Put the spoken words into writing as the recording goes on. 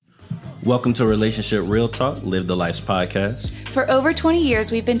Welcome to Relationship Real Talk, Live the Life's podcast. For over 20 years,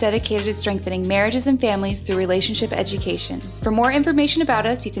 we've been dedicated to strengthening marriages and families through relationship education. For more information about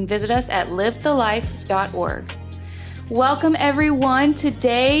us, you can visit us at livethelife.org. Welcome, everyone.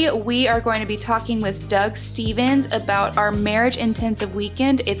 Today, we are going to be talking with Doug Stevens about our marriage intensive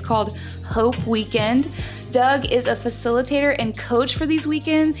weekend. It's called Hope Weekend. Doug is a facilitator and coach for these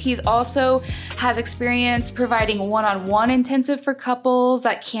weekends. He's also has experience providing one-on-one intensive for couples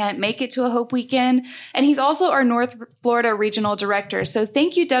that can't make it to a Hope Weekend. And he's also our North Florida regional director. So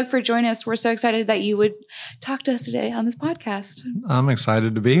thank you, Doug, for joining us. We're so excited that you would talk to us today on this podcast. I'm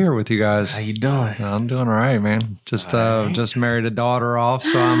excited to be here with you guys. How you doing? I'm doing all right, man. Just married a daughter off,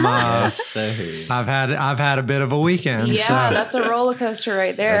 so I'm Yes, sir. I've had a bit of a weekend. Yeah, so. That's a roller coaster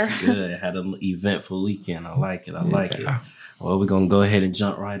right there. That's good. Had an eventful weekend. I like it. Well, we're going to go ahead and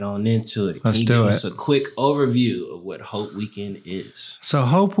jump right on into it. Let's do it. Give us a quick overview of what Hope Weekend is? So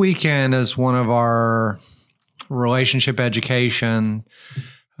Hope Weekend is one of our relationship education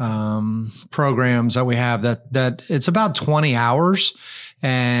programs that we have that it's about 20 hours.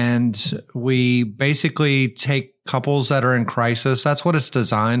 And we basically take couples that are in crisis. That's what it's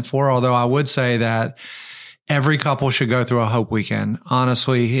designed for. Although I would say that every couple should go through a Hope Weekend.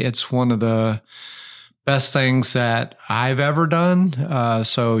 Honestly, it's one of the best things that I've ever done.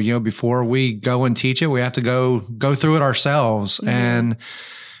 So, before we go and teach it, we have to go through it ourselves. Mm-hmm. And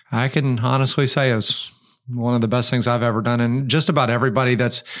I can honestly say it's one of the best things I've ever done. And just about everybody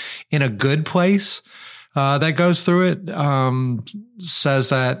that's in a good place that goes through it says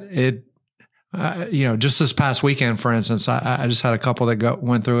that it, just this past weekend, for instance, I just had a couple that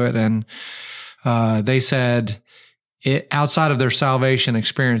went through it, and they said, outside of their salvation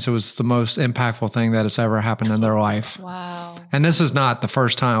experience, it was the most impactful thing that has ever happened in their life. Wow. And this is not the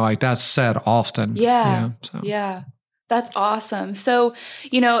first time, like that's said often. Yeah. Yeah. That's awesome. So,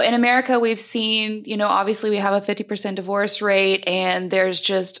 in America, we've seen, obviously we have a 50% divorce rate, and there's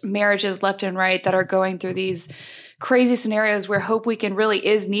just marriages left and right that are going through these crazy scenarios where Hope Weekend really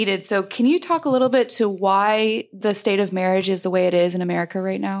is needed. So can you talk a little bit to why the state of marriage is the way it is in America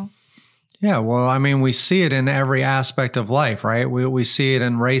right now? Yeah, well, I mean, we see it in every aspect of life, right? We see it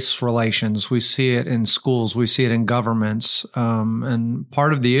in race relations. We see it in schools. We see it in governments. And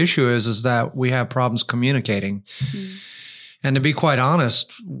part of the issue is that we have problems communicating. Mm-hmm. And to be quite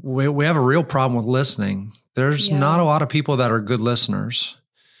honest, we have a real problem with listening. There's not a lot of people that are good listeners.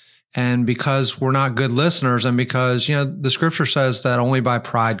 And because we're not good listeners, and because, the scripture says that only by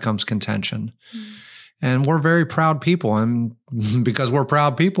pride comes contention. Mm-hmm. And we're very proud people. And because we're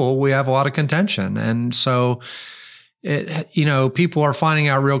proud people, we have a lot of contention. And so, people are finding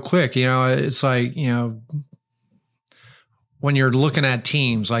out real quick, it's like, when you're looking at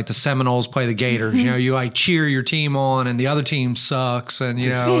teams, like the Seminoles play the Gators, you like cheer your team on and the other team sucks. And,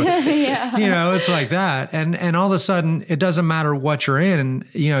 it's like that. And all of a sudden it doesn't matter what you're in,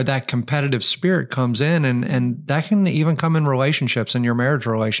 that competitive spirit comes in, and that can even come in relationships, in your marriage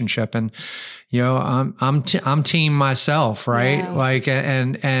relationship. And, I'm team myself, right? Yeah. Like,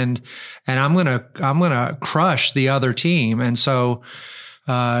 and I'm going to crush the other team. And so,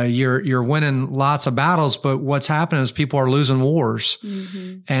 you're winning lots of battles, but what's happening is people are losing wars.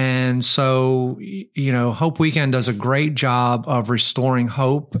 Mm-hmm. And so, Hope Weekend does a great job of restoring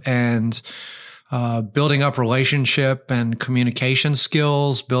hope and building up relationship and communication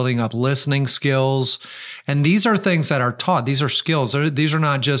skills, building up listening skills. And these are things that are taught. These are skills. These are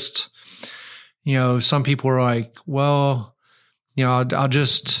not just, some people are like, well, I'll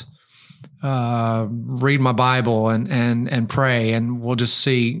just read my Bible and pray, and we'll just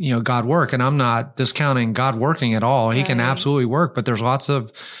see, God work. And I'm not discounting God working at all. He can absolutely work, but there's lots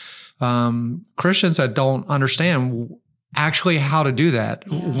of Christians that don't understand actually how to do that.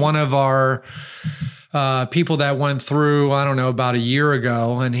 Yeah. One of our people that went through, I don't know, about a year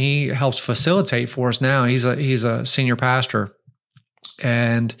ago, and he helps facilitate for us now. He's a senior pastor,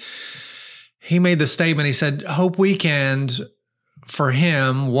 and he made the statement. He said, Hope Weekend for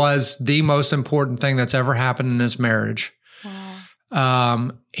him was the most important thing that's ever happened in his marriage.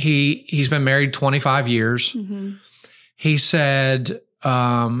 Wow. He's been married 25 years. Mm-hmm. He said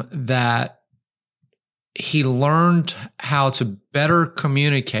that he learned how to better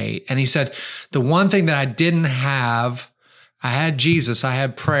communicate. And he said, the one thing that I didn't have, I had Jesus, I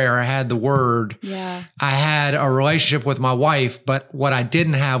had prayer, I had the word, I had a relationship with my wife, but what I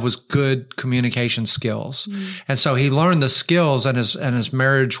didn't have was good communication skills. Mm. And so he learned the skills, and his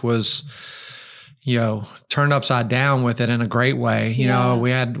marriage was, turned upside down with it in a great way. We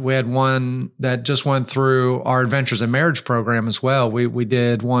had one that just went through our Adventures in Marriage program as well. We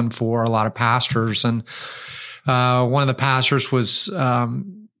did one for a lot of pastors, and one of the pastors was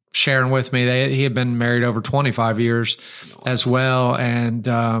sharing with me, he had been married over 25 years as well. And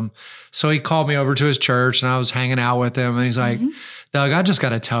so he called me over to his church, and I was hanging out with him. And he's like, Doug, I just got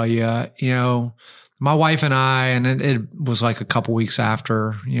to tell you, my wife and I, and it was like a couple weeks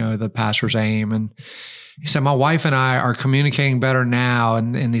after, the pastor's aim. And he said, my wife and I are communicating better now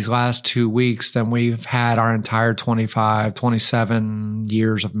in these last 2 weeks than we've had our entire 27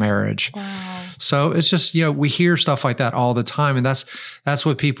 years of marriage. Wow. So it's just, we hear stuff like that all the time. And that's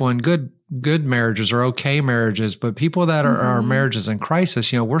what people in good marriages or okay marriages, but people that are marriages in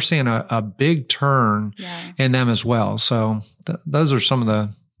crisis, we're seeing a big turn in them as well. So those are some of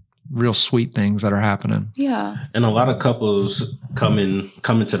the real sweet things that are happening. Yeah. And a lot of couples coming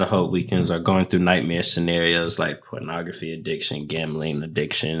to the Hope Weekends are going through nightmare scenarios like pornography addiction, gambling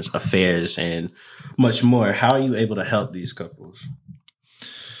addictions, affairs, and much more. How are you able to help these couples?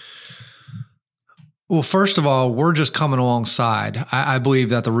 Well, first of all, we're just coming alongside. I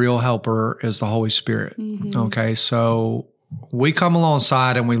believe that the real helper is the Holy Spirit. Okay. So we come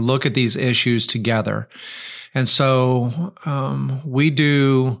alongside and we look at these issues together. And so we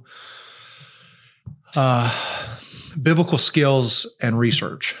do biblical skills and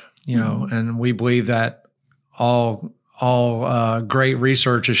research, and we believe that all great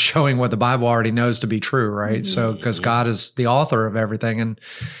research is showing what the Bible already knows to be true, right? So because God is the author of everything, and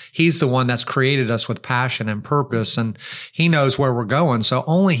he's the one that's created us with passion and purpose, and he knows where we're going. So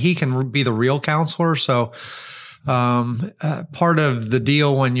only he can be the real counselor. So part of the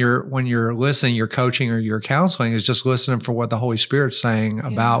deal when you're listening, you're coaching or you're counseling is just listening for what the Holy Spirit's saying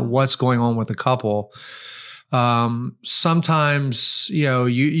about what's going on with the couple. Sometimes,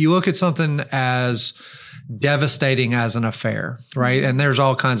 you look at something as devastating as an affair, right? And there's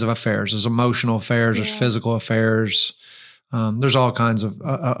all kinds of affairs. There's emotional affairs, there's physical affairs. There's all kinds of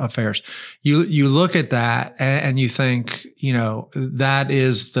affairs. You look at that and you think, that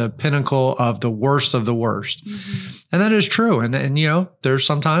is the pinnacle of the worst of the worst. And that is true. And there's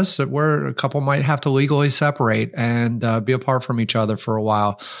sometimes where a couple might have to legally separate and be apart from each other for a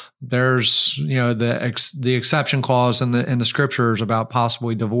while. There's, the exception clause in the scriptures about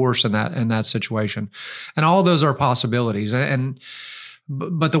possibly divorce in that situation. And all those are possibilities.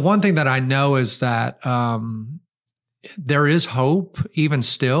 But the one thing that I know is that, there is hope even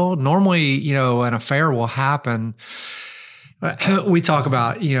still. Normally, an affair will happen. We talk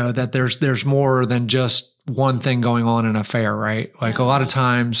about, that there's more than just one thing going on in an affair, right? Like a lot of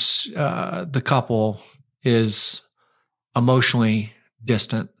times, the couple is emotionally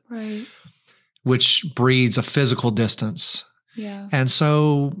distant, right? Which breeds a physical distance. Yeah. And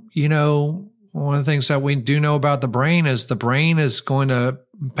so, one of the things that we do know about the brain is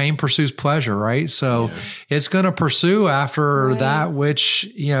pain pursues pleasure, right? So it's going to pursue after that which,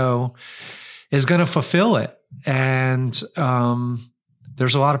 is going to fulfill it. And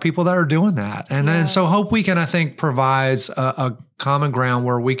there's a lot of people that are doing that. And so Hope Weekend, I think, provides a common ground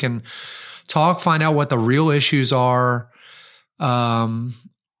where we can talk, find out what the real issues are.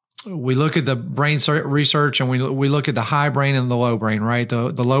 We look at the brain research and we look at the high brain and the low brain, right? The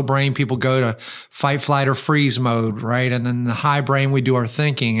low brain, people go to fight, flight, or freeze mode, right? And then the high brain, we do our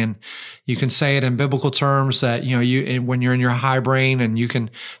thinking. And you can say it in biblical terms that, when you're in your high brain and you can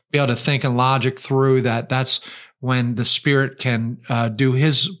be able to think and logic through that's when the Spirit can do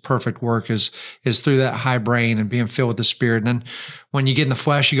his perfect work is through that high brain and being filled with the Spirit. And then when you get in the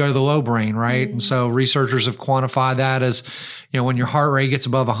flesh, you go to the low brain, right? And so researchers have quantified that as, when your heart rate gets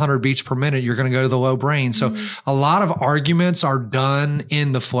above 100 beats per minute, you're going to go to the low brain. So a lot of arguments are done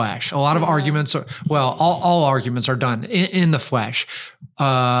in the flesh. A lot of arguments all arguments are done in the flesh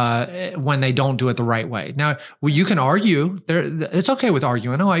when they don't do it the right way. Now, you can argue. It's okay with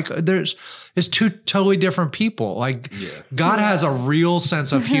arguing. It's two totally different people. God has a real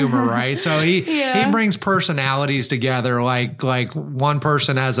sense of humor, right? So he brings personalities together. Like one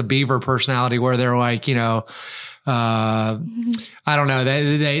person has a beaver personality where they're like, I don't know.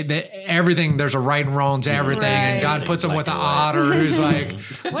 They everything. There's a right and wrong to everything, and God puts them with an otter who's like,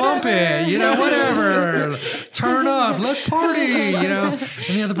 bump it, whatever, turn up, let's party, And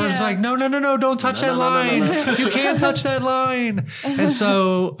the other person's like, no, don't touch that line. You can't touch that line. And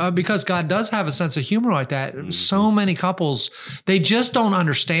so, because God does have a sense of humor like that, so many couples they just don't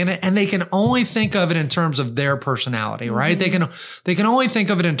understand it, and they can only think of it in terms of their personality, right? They can only think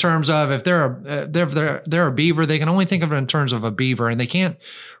of it in terms of if they're a beaver, they can only think of it in terms of a beaver. And they can't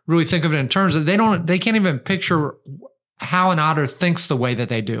really think of it in terms of they can't even picture how an otter thinks the way that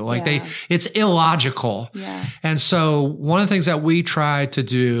they do. It's illogical. Yeah. And so one of the things that we try to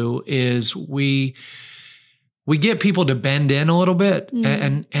do is we get people to bend in a little bit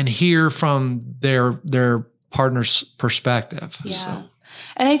and hear from their partner's perspective. Yeah.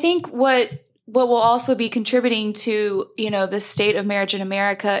 And I think what will also be contributing to, the state of marriage in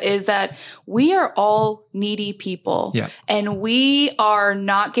America is that we are all needy people. Yeah. And we are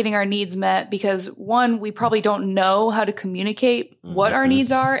not getting our needs met because, one, we probably don't know how to communicate what our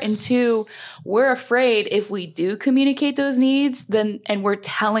needs are. And two, we're afraid if we do communicate those needs, and we're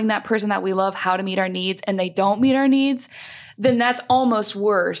telling that person that we love how to meet our needs and they don't meet our needs, then that's almost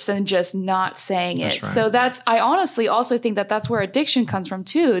worse than just not saying it. That's right. So I honestly also think that that's where addiction comes from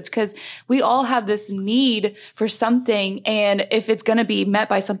too. It's because we all have this need for something. And if it's going to be met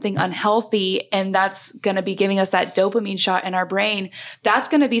by something unhealthy and that's going to be giving us that dopamine shot in our brain, that's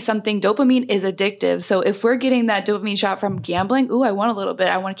going to be something. Dopamine is addictive. So if we're getting that dopamine shot from gambling, ooh, I want a little bit,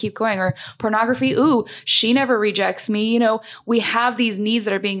 I want to keep going. Or pornography, ooh, she never rejects me. We have these needs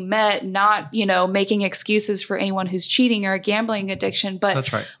that are being met, not, making excuses for anyone who's cheating or a gambling addiction, but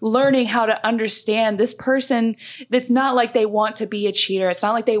That's right. learning how to understand this person. It's not like they want to be a cheater. It's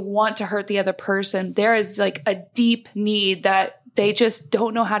not like they want to hurt the other person. There is like a deep need that they just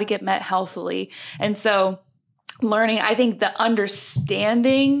don't know how to get met healthily. And so learning, I think the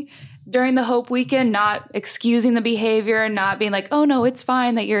understanding during the Hope Weekend, not excusing the behavior, not being like, oh no, it's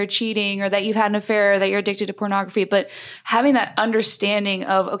fine that you're cheating or that you've had an affair, or that you're addicted to pornography, but having that understanding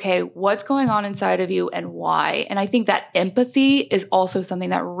of, okay, what's going on inside of you and why. And I think that empathy is also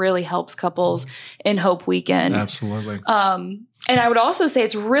something that really helps couples in Hope Weekend. Absolutely. And I would also say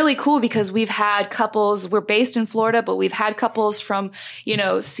it's really cool because we've had couples, we're based in Florida, but we've had couples from,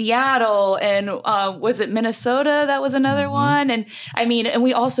 Seattle and was it Minnesota? That was another one. And we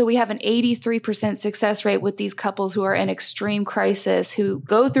have an 83% success rate with these couples who are in extreme crisis, who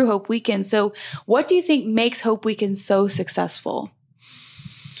go through Hope Weekend. So what do you think makes Hope Weekend so successful?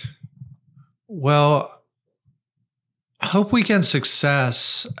 Well, Hope Weekend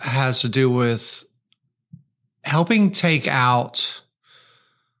success has to do with helping take out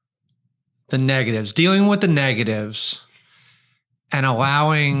the negatives, dealing with the negatives, and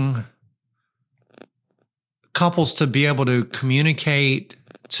allowing couples to be able to communicate,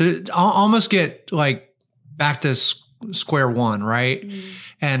 to almost get like back to square one, right? Mm-hmm.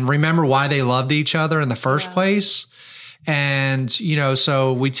 And remember why they loved each other in the first place. And,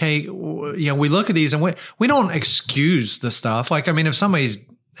 so we take, we look at these and we don't excuse the stuff. Like, if somebody's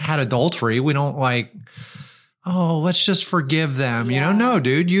had adultery, we don't like, oh, let's just forgive them. Yeah. No,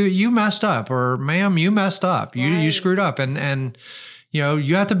 dude, you messed up, or ma'am, you messed up. You screwed up. And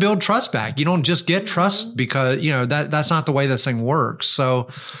you have to build trust back. You don't just get trust because, that's not the way this thing works. So,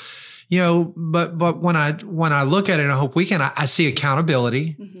 but when I look at it in a Hope Weekend, I see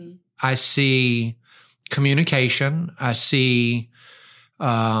accountability. Mm-hmm. I see communication. I see,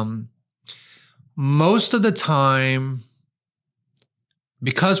 most of the time,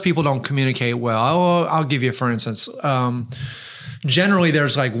 because people don't communicate well. I'll give you, for instance, generally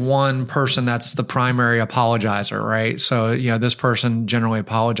there's like one person that's the primary apologizer, right? So, this person generally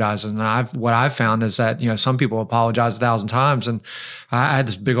apologizes. And what I've found is that, some people apologize 1,000 times. And I had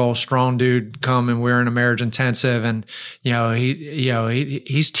this big old strong dude come, and we're in a marriage intensive, and,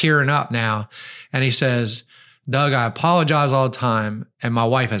 he's tearing up now. And he says, Doug, I apologize all the time, and my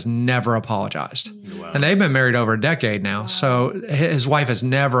wife has never apologized. Wow. And they've been married over a decade now. Wow. So his wife has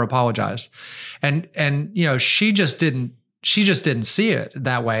never apologized. And she just didn't see it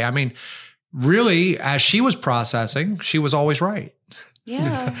that way. Really, as she was processing, she was always right.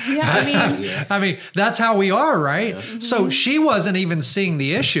 Yeah. Yeah. That's how we are, right? Mm-hmm. So she wasn't even seeing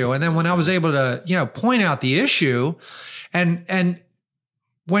the issue. And then when I was able to, point out the issue, and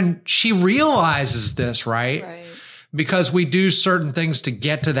when she realizes this, right? Because we do certain things to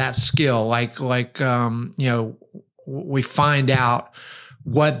get to that skill, like we find out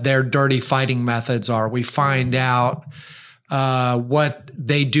what their dirty fighting methods are. We find out what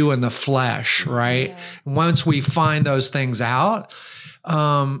they do in the flesh, right? Yeah. Once we find those things out,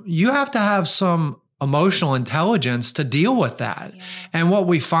 you have to have some emotional intelligence to deal with that. Yeah. And what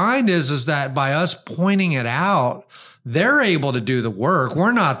we find is that by us pointing it out, they're able to do the work.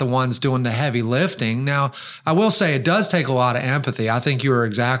 We're not the ones doing the heavy lifting. Now, I will say it does take a lot of empathy. I think you were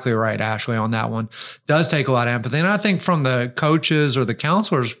exactly right, Ashley, on that one. It does take a lot of empathy. And I think from the coaches or the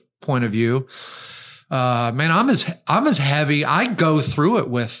counselor's point of view, I'm as heavy. I go through it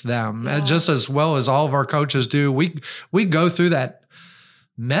with them just as well as all of our coaches do. We go through that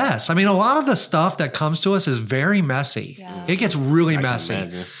mess. A lot of the stuff that comes to us is very messy. Yeah. It gets really messy.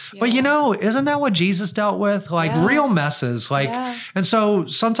 But isn't that what Jesus dealt with? Real messes. And so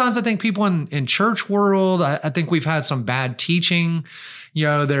sometimes I think people in church world, I think we've had some bad teaching,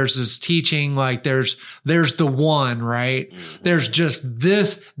 there's this teaching, like there's the one, right? There's just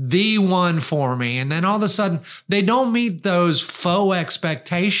the one for me. And then all of a sudden they don't meet those faux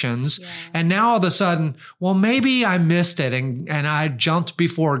expectations. Yeah. And now all of a sudden, well, maybe I missed it and I jumped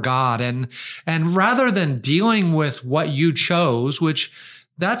before God. And rather than dealing with what you chose, which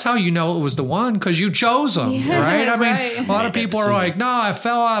that's how it was the one, because you chose them, right? I mean, a lot of people are like, no, I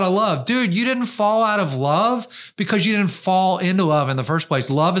fell out of love. Dude, you didn't fall out of love because you didn't fall into love in the first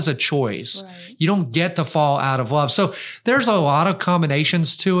place. Love is a choice. Right. You don't get to fall out of love. So there's a lot of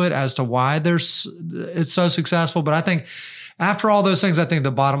combinations to it as to why it's so successful. But I think after all those things, I think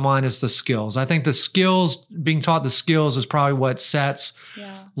the bottom line is the skills. I think being taught the skills is probably what sets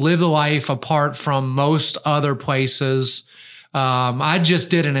Live the Life apart from most other places. I just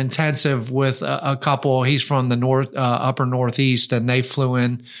did an intensive with a couple. He's from the upper Northeast, and they flew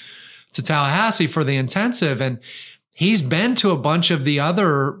in to Tallahassee for the intensive, and he's been to a bunch of the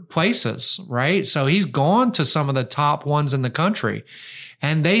other places, right? So he's gone to some of the top ones in the country,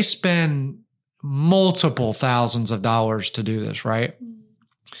 and they spend multiple thousands of dollars to do this, right?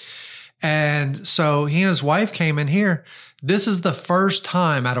 And so he and his wife came in here. This is the first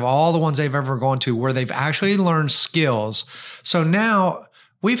time out of all the ones they've ever gone to where they've actually learned skills. So now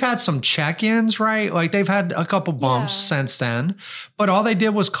we've had some check-ins, right? Like they've had a couple bumps since then, but all they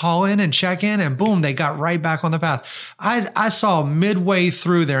did was call in and check in, and boom, they got right back on the path. I saw midway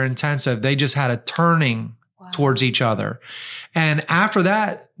through their intensive, they just had a turning towards each other. And after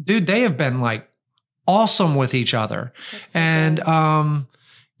that, dude, they have been like awesome with each other. So and, good.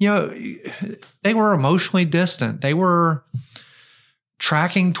 They were emotionally distant. They were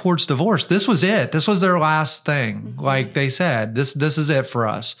tracking towards divorce. This was it. This was their last thing. Mm-hmm. Like they said, this is it for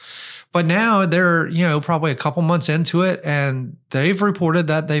us. But now they're, probably a couple months into it, and they've reported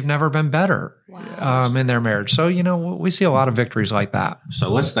that they've never been better in their marriage. So, we see a lot of victories like that. So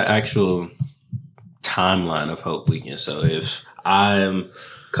what's the actual timeline of Hope Weekend? So if I'm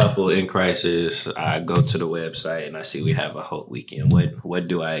couple in crisis, I go to the website and I see we have a Hope Weekend. What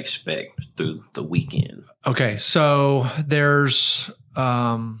do I expect through the weekend? Okay, so there's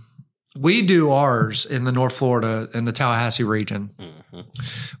we do ours in the North Florida in the Tallahassee region. Mm-hmm.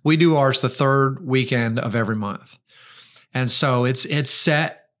 We do ours the third weekend of every month, and so it's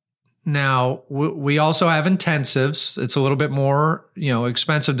set. Now we also have intensives. It's a little bit more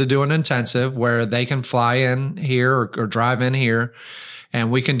expensive to do an intensive where they can fly in here or drive in here. And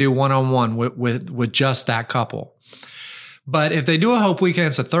we can do one-on-one with just that couple. But if they do a Hope Weekend,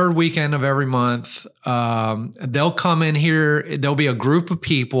 it's the third weekend of every month. They'll come in here. There'll be a group of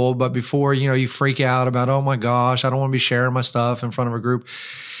people. But before, you freak out about, oh my gosh, I don't want to be sharing my stuff in front of a group.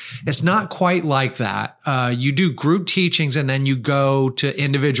 It's not quite like that. You do group teachings, and then you go to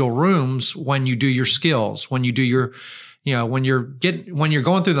individual rooms when you do your skills, when you do your when you're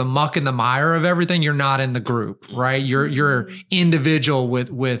going through the muck and the mire of everything, you're not in the group, right? You're individual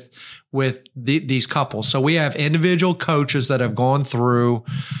with these couples. So we have individual coaches that have gone through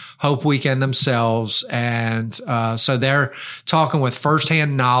Hope Weekend themselves. And, so they're talking with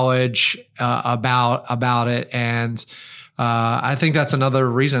firsthand knowledge, about it. And, I think that's another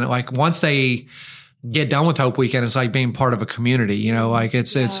reason, like once they get done with Hope Weekend, it's like being part of a community, like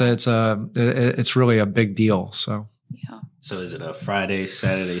it's really a big deal. So. Yeah. So is it a Friday,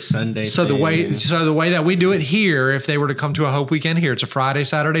 Saturday, Sunday? So the way that we do it here, if they were to come to a Hope Weekend here, it's a Friday,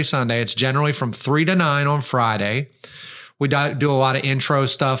 Saturday, Sunday. It's generally from 3 to 9 on Friday. We do a lot of intro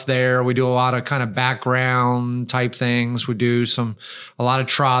stuff there. We do a lot of kind of background type things. We do a lot of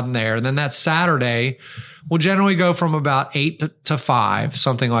trodden there. And then that Saturday, we'll generally go from about 8 to 5,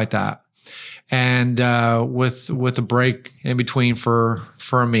 something like that. And with a break in between for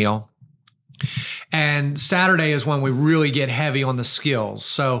a meal. And Saturday is when we really get heavy on the skills.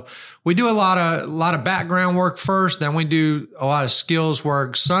 So we do a lot of background work first, then we do a lot of skills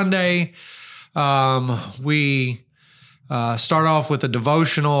work. Sunday, we start off with a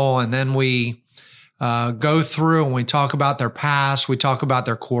devotional, and then we go through and we talk about their past. We talk about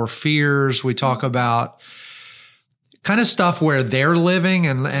their core fears. We talk about kind of stuff where they're living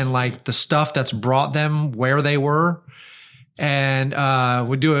and like the stuff that's brought them where they were. And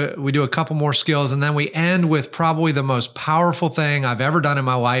we do a couple more skills, and then we end with probably the most powerful thing I've ever done in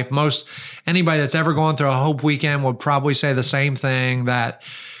my life. Anybody that's ever gone through a Hope Weekend would probably say the same thing, that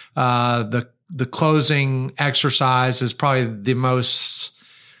the closing exercise is probably the most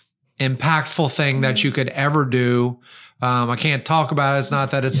impactful thing that you could ever do. I can't talk about it. It's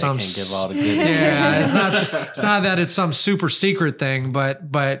not that it's give all the good. Yeah, it's not that it's some super secret thing, but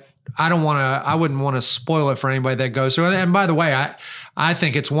I wouldn't want to spoil it for anybody that goes through it. And by the way, I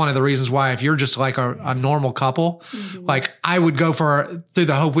think it's one of the reasons why if you're just like a normal couple, like I would go through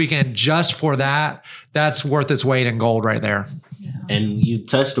the Hope Weekend just for that. That's worth its weight in gold right there. Yeah. And you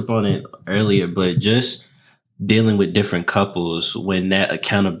touched upon it earlier, but just dealing with different couples, when that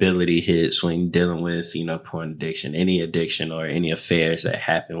accountability hits, when dealing with, porn addiction, any addiction or any affairs that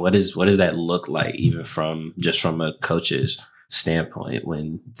happen, what does that look like, even from a coach's standpoint,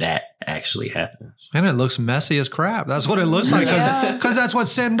 when that actually happens? And it looks messy as crap. That's what it looks like, because that's what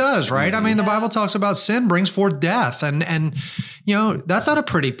sin does, right? I mean, the Bible talks about sin brings forth death, and that's not a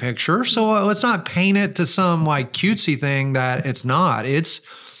pretty picture. So let's not paint it to some like cutesy thing that it's not.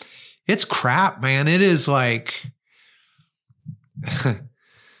 It's crap, man. It is like,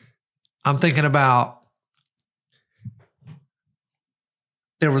 I'm thinking about,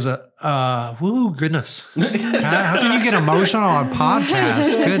 there was goodness. How can you get emotional on a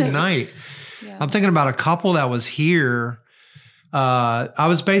podcast? Good night. Yeah. I'm thinking about a couple that was here. I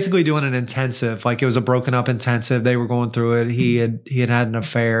was basically doing an intensive, like it was a broken up intensive. They were going through it. He had an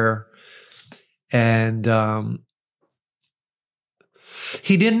affair, and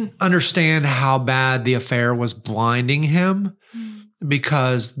he didn't understand how bad the affair was blinding him,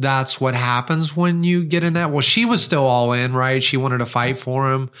 because that's what happens when you get in that. Well, she was still all in, right? She wanted to fight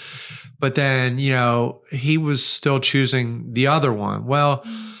for him, but then, he was still choosing the other one. Well,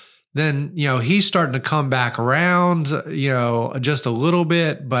 then, he's starting to come back around, just a little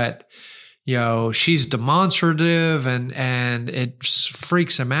bit, but she's demonstrative and it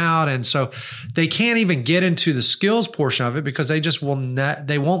freaks him out. And so they can't even get into the skills portion of it because they just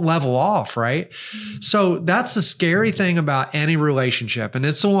they won't level off. Right. So that's the scary thing about any relationship. And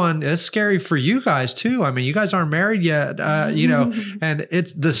it's scary for you guys too. I mean, you guys aren't married yet, and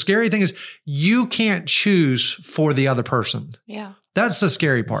it's the scary thing is you can't choose for the other person. Yeah. That's the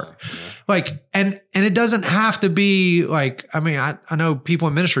scary part. Like, and it doesn't have to be like, I mean, I know people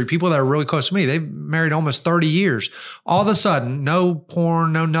in ministry, people that are really close to me, they've married almost 30 years. All of a sudden, no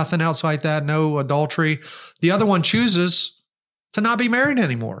porn, no nothing else like that, no adultery. The other one chooses to not be married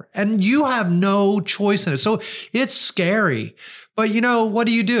anymore. And you have no choice in it. So it's scary. But what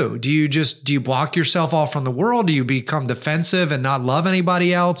do? Do you block yourself off from the world? Do you become defensive and not love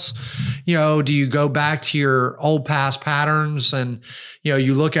anybody else? Do you go back to your old past patterns and,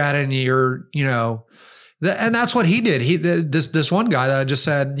 you look at it and you're, and that's what he did. This one guy that I just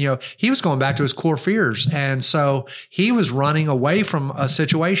said, he was going back to his core fears. And so he was running away from a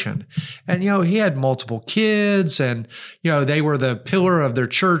situation, and, he had multiple kids, and, they were the pillar of their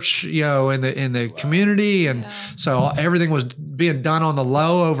church, in the community. And so everything was being done on the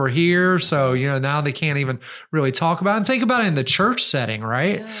low over here. So, now they can't even really talk about it. And think about it in the church setting,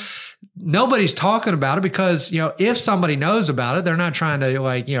 right? Yeah. Nobody's talking about it because, if somebody knows about it, they're not trying to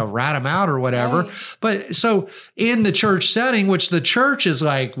rat them out or whatever. Right. But so in the church setting, which the church is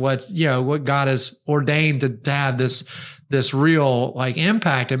like what God has ordained to have this real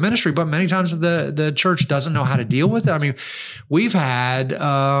impact in ministry. But many times the church doesn't know how to deal with it. I mean, we've had,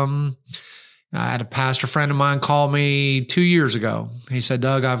 I had a pastor friend of mine call me 2 years ago. He said,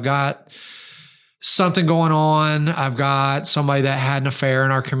 "Doug, I've got something going on. I've got somebody that had an affair in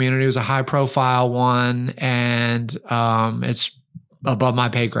our community. It was a high profile one, and it's above my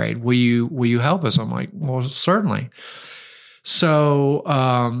pay grade. Will you help us?" I'm like, "Well, certainly." So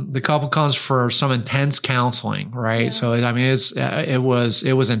the couple comes for some intense counseling, right? Yeah. So I mean, it was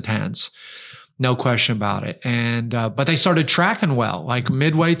intense, no question about it. And but they started tracking well. Like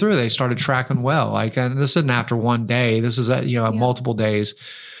midway through, they started tracking well. And this isn't after one day. This is multiple days.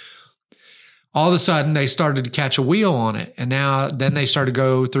 All of a sudden, they started to catch a wheel on it. And then they started to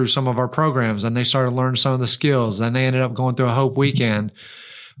go through some of our programs, and they started to learn some of the skills. Then they ended up going through a Hope Weekend.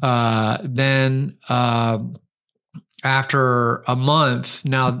 Then after a month,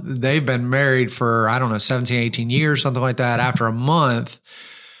 now they've been married for, 17, 18 years, something like that. After a month,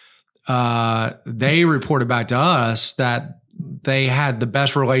 they reported back to us that they had the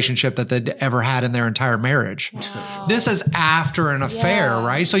best relationship that they'd ever had in their entire marriage. Wow. This is after an affair,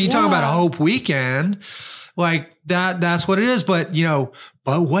 right? So you talk about a Hope Weekend, like that's what it is. But,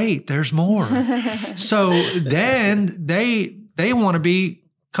 but wait, there's more. So then they want to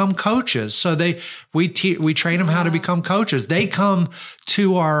become coaches. So we train them how to become coaches. They come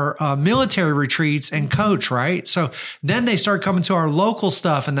to our military retreats and coach, right? So then they start coming to our local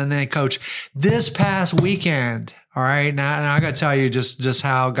stuff, and then they coach. This past weekend, all right, now I got to tell you just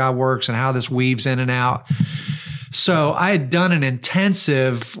how God works and how this weaves in and out. So I had done an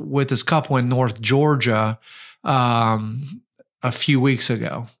intensive with this couple in North Georgia a few weeks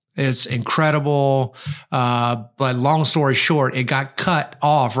ago. It's incredible. But long story short, it got cut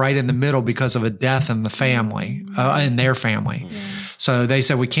off right in the middle because of a death in the family, in their family. Yeah. So they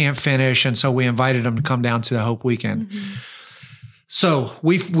said, we can't finish. And so we invited them to come down to the Hope Weekend. Mm-hmm. So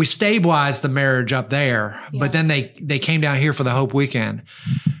we stabilized the marriage up there, but then they came down here for the Hope Weekend.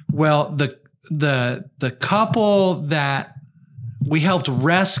 Well, the couple that we helped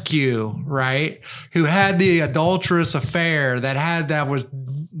rescue, right, who had the adulterous affair that was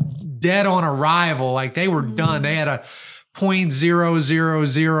dead on arrival, like they were done. They had a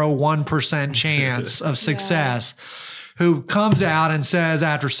 0.0001% chance of success. Who comes out and says,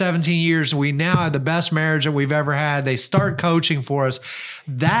 after 17 years, we now have the best marriage that we've ever had. They start coaching for us.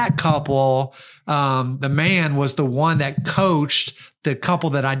 That couple, the man was the one that coached the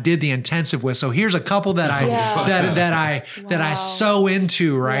couple that I did the intensive with. So here's a couple that I so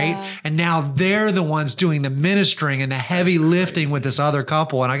into, right? Yeah. And now they're the ones doing the ministering and the heavy lifting with this other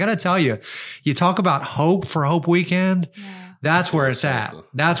couple. And I got to tell you, you talk about hope for Hope Weekend. Yeah. That's where it's at.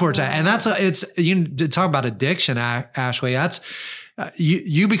 That's where it's at. And it's, you talk about addiction, Ashley. That's,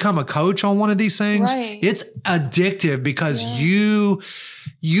 you become a coach on one of these things. Right. It's addictive because you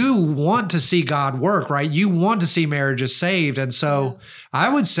want to see God work, right? You want to see marriages saved. And so I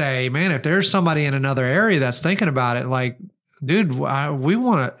would say, man, if there's somebody in another area that's thinking about it, like, dude, we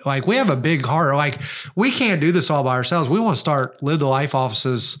want to, like, we have a big heart. Like, we can't do this all by ourselves. We want to start Live the Life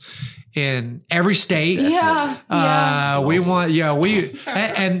offices in every state. We want,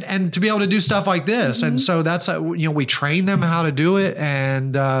 and to be able to do stuff like this. Mm-hmm. And so that's, we train them how to do it.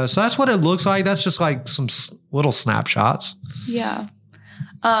 And so that's what it looks like. That's just like some little snapshots. Yeah.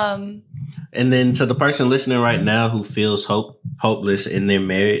 And then to the person listening right now who feels hopeless in their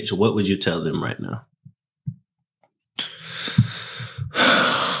marriage, what would you tell them right now?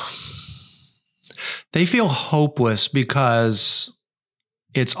 They feel hopeless because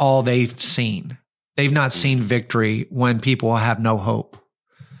it's all they've seen. They've not seen victory when people have no hope.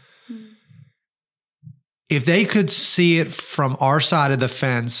 If they could see it from our side of the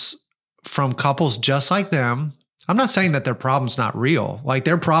fence, from couples just like them, I'm not saying that their problem's not real. Like,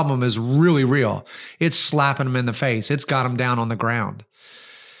 their problem is really real. It's slapping them in the face. It's got them down on the ground.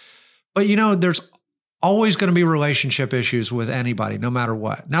 But there's always going to be relationship issues with anybody, no matter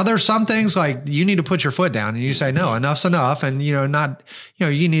what. Now, there's some things like you need to put your foot down and you say, no, enough's enough. And, you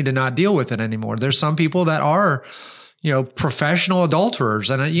need to not deal with it anymore. There's some people that are, professional adulterers,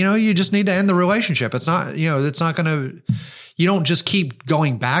 and, you just need to end the relationship. It's not, it's not going to, you don't just keep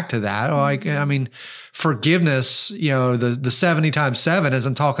going back to that. Like, I mean, forgiveness, the 70 times 7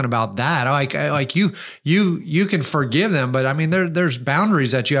 isn't talking about that. Like you can forgive them, but I mean, there's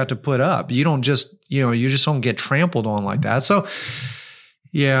boundaries that you have to put up. You don't just, you just don't get trampled on like that. So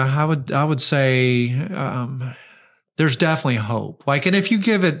yeah, I would say, there's definitely hope. Like, and if you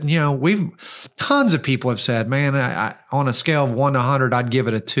give it, tons of people have said, man, I on a scale of 1 to 100, I'd give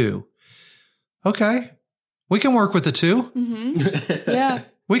it a 2. Okay. We can work with the 2. Mm-hmm. Yeah.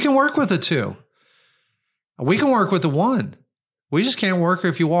 We can work with the 2. We can work with the 1. We just can't work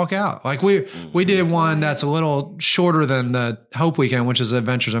if you walk out. Like we did one that's a little shorter than the Hope Weekend, which is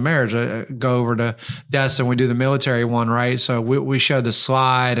Adventures of Marriage. I go over to Destin, we do the military one, right? So we show the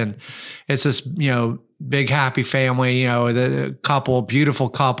slide, and it's this, big happy family, the couple, beautiful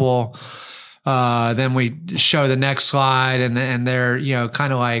couple. Then we show the next slide, and they're,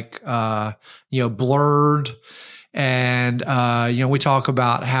 kind of like, blurred. And, we talk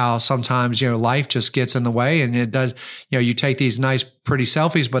about how sometimes, life just gets in the way, and it does, you take these nice, pretty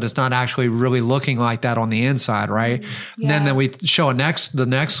selfies, but it's not actually really looking like that on the inside. Right. Yeah. And then we show the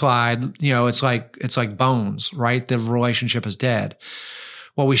next slide, it's like bones, right? The relationship is dead.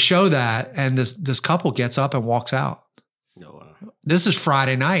 Well, we show that, and this couple gets up and walks out. This is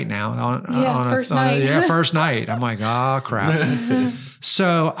Friday night now. First night. I'm like, oh crap.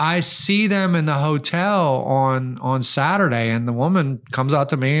 So I see them in the hotel on Saturday, and the woman comes out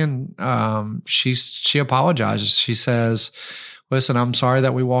to me, and she apologizes. She says, listen, I'm sorry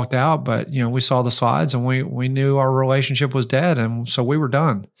that we walked out, but we saw the slides, and we knew our relationship was dead, and so we were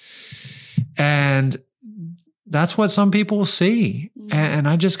done. And that's what some people see. And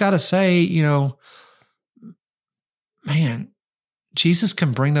I just got to say, man, Jesus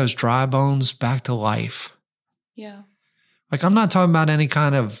can bring those dry bones back to life. Yeah. Like, I'm not talking about any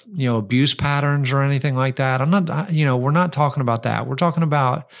kind of, abuse patterns or anything like that. I'm not, we're not talking about that. We're talking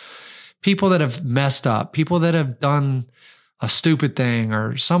about people that have messed up, people that have done a stupid thing,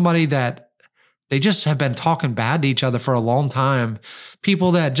 or somebody that they just have been talking bad to each other for a long time.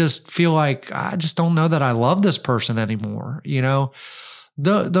 People that just feel like, I just don't know that I love this person anymore.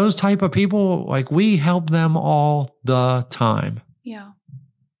 Those type of people, like, we help them all the time. Yeah.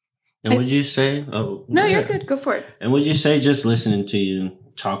 And would you say, no, you're good. Go for it. And would you say, just listening to you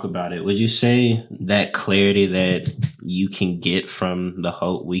talk about it, would you say that clarity that you can get from the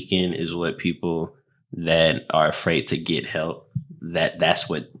Hope Weekend is what people that are afraid to get help, that's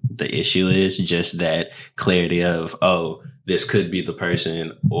what the issue is? Just that clarity of, oh, this could be the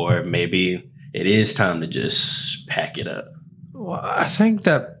person, or maybe it is time to just pack it up? Well, I think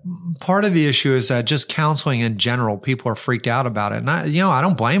that part of the issue is that just counseling in general, people are freaked out about it. And I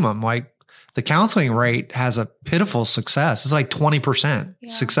don't blame them. Like, the counseling rate has a pitiful success. It's like 20%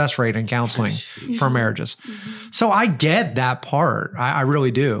 success rate in counseling for marriages. Mm-hmm. So I get that part. I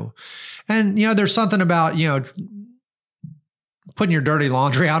really do. And, there's something about, putting your dirty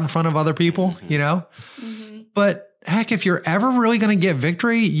laundry out in front of other people, Mm-hmm. But heck, if you're ever really going to get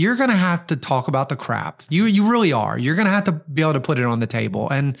victory, you're going to have to talk about the crap. You really are. You're going to have to be able to put it on the table.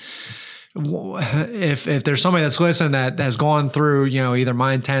 And if there's somebody that's listening that has gone through, either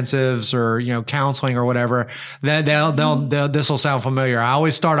my intensives or, counseling or whatever, that this will sound familiar. I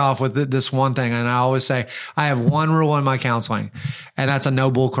always start off with this one thing. And I always say, I have one rule in my counseling, and that's a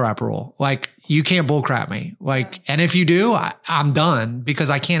no bull crap rule. Like, you can't bull crap me. And if you do, I'm done, because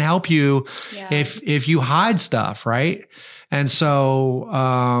I can't help you if you hide stuff. Right. And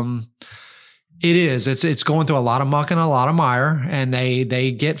so, it's going through a lot of muck and a lot of mire, and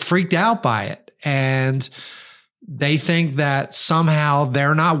they get freaked out by it, and they think that somehow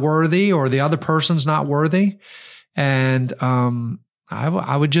they're not worthy or the other person's not worthy. And,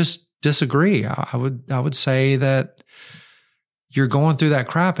 I would just disagree. I would say that you're going through that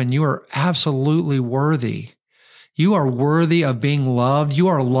crap and you are absolutely worthy. You are worthy of being loved. You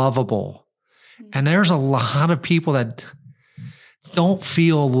are lovable. And there's a lot of people that don't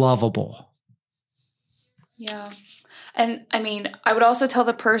feel lovable. Yeah. And I mean, I would also tell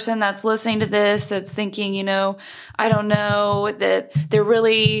the person that's listening to this, that's thinking, I don't know, that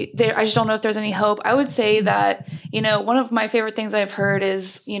I just don't know if there's any hope. I would say that, one of my favorite things I've heard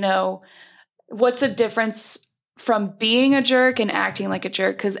is, what's the difference from being a jerk and acting like a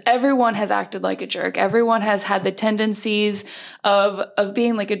jerk? Because everyone has acted like a jerk. Everyone has had the tendencies of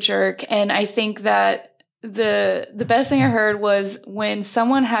being like a jerk. And I think that the best thing I heard was, when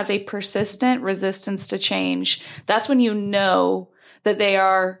someone has a persistent resistance to change, that's when you know that they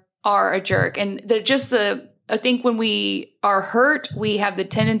are a jerk. And they're just I think when we are hurt, we have the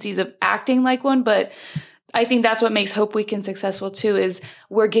tendencies of acting like one, but I think that's what makes Hope Weekend successful too, is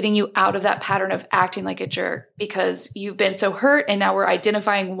we're getting you out of that pattern of acting like a jerk, because you've been so hurt, and now we're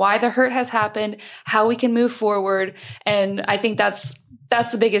identifying why the hurt has happened, how we can move forward. And I think that's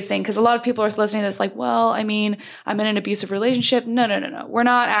the biggest thing, because a lot of people are listening to this like, well, I mean, I'm in an abusive relationship. No. We're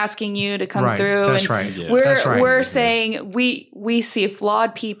not asking you to come through. That's and right. Yeah. We're saying we see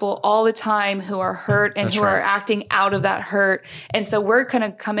flawed people all the time who are hurt and are acting out of that hurt. And so we're going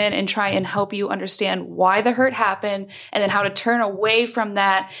to come in and try and help you understand why the hurt happened, and then how to turn away from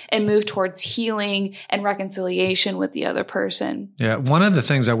that and move towards healing and reconciliation with the other person. Yeah. One of the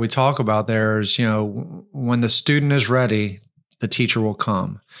things that we talk about there is, when the student is ready, the teacher will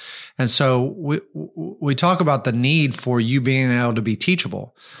come. And so we talk about the need for you being able to be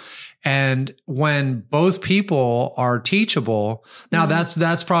teachable. And when both people are teachable, now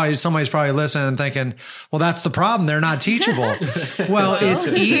that's probably, somebody's probably listening and thinking, well, that's the problem. They're not teachable. Well, it's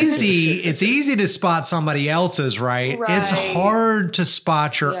easy to spot somebody else's, right? It's hard to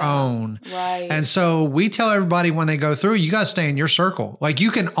spot your own. Right. And so we tell everybody when they go through, you got to stay in your circle. Like, you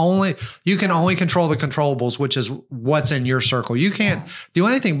can only control the controllables, which is what's in your circle. You can't do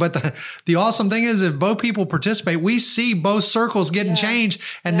anything. But the awesome thing is, if both people participate, we see both circles getting changed.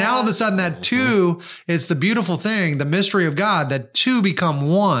 And now all of a sudden, that two, it's the beautiful thing, the mystery of God, that two become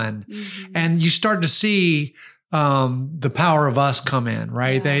one. Mm-hmm. And you start to see the power of us come in,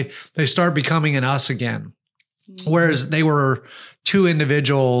 right? Yeah. They start becoming an us again. Mm-hmm. Whereas they were two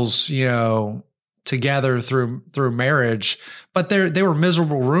individuals, together through marriage, but they were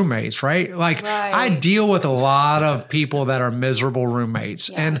miserable roommates, right? Like, I deal with a lot of people that are miserable roommates.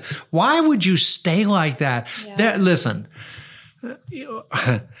 Yeah. And why would you stay like that? Yeah. Listen,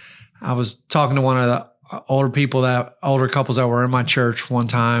 I was talking to one of the older couples that were in my church one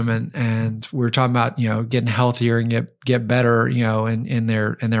time, and we were talking about, getting healthier and get better, in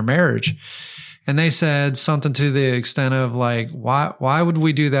their marriage. And they said something to the extent of like, why would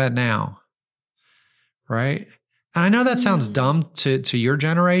we do that now? Right. And I know that sounds dumb to your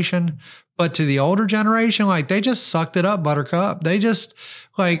generation, but to the older generation, like, they just sucked it up, buttercup. They just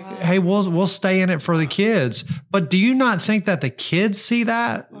hey, we'll stay in it for the kids. But do you not think that the kids see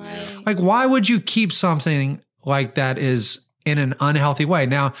that? Right. Like, why would you keep something like that is in an unhealthy way.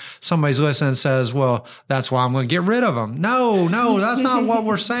 Now, somebody's listening and says, well, that's why I'm going to get rid of them. No, that's not what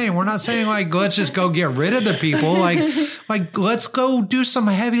we're saying. We're not saying like, let's just go get rid of the people. Like let's go do some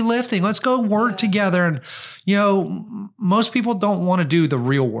heavy lifting. Let's go work together. And, you know, most people don't want to do the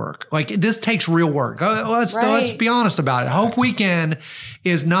real work. Like this takes real work. Let's be honest about it. Hope Weekend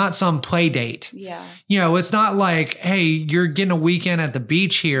is not some play date. Yeah. You know, it's not like, hey, you're getting a weekend at the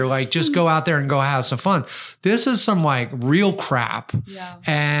beach here. Like just go out there and go have some fun. This is some like real crap.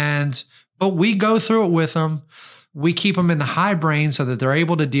 Yeah. But we go through it with them. We keep them in the high brain so that they're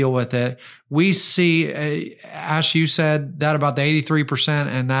able to deal with it. We see, Ash, you said that about the 83%.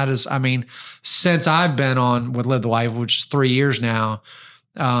 And that is, I mean, since I've been on with Live the Life, which is 3 years now,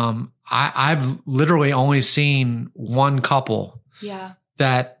 I've literally only seen one couple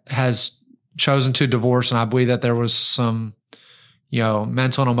that has chosen to divorce. And I believe that there was some, you know,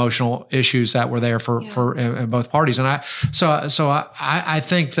 mental and emotional issues that were there for in both parties. And I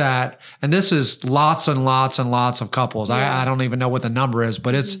think that, and this is lots and lots and lots of couples. I don't even know what the number is,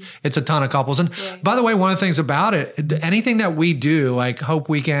 but it's a ton of couples. And by the way, one of the things about it, anything that we do, like Hope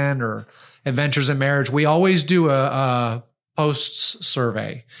Weekend or Adventures in Marriage, we always do a post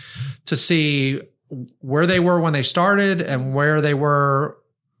survey to see where they were when they started and where they were,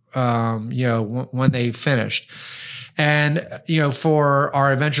 you know, when they finished. And, you know, for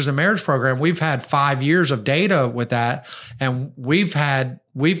our Adventures in Marriage program, we've had 5 years of data with that. And we've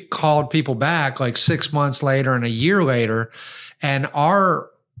called people back like 6 months later and a year later. And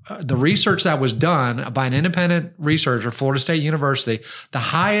the research that was done by an independent researcher, Florida State University, the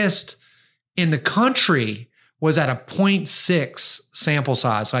highest in the country was at a 0.6 sample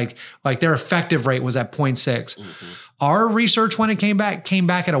size. Like their effective rate was at 0.6. Mm-hmm. Our research, when it came back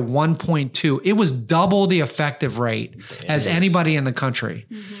at a 1.2. It was double the effective rate as anybody in the country.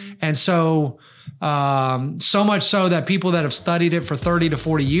 Mm-hmm. And so much so that people that have studied it for 30 to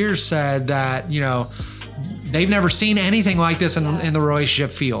 40 years said that, you know, they've never seen anything like this in the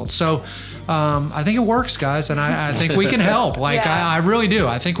relationship field. So I think it works, guys. And I think we can help. I really do.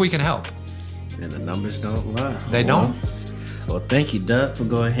 I think we can help. And the numbers don't lie. They don't. Well, thank you, Doug, for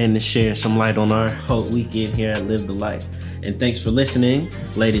going ahead and sharing some light on our Hope Weekend here at Live the Life. And thanks for listening,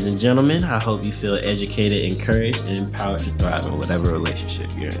 ladies and gentlemen. I hope you feel educated, encouraged, and empowered to thrive in whatever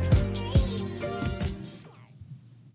relationship you're in.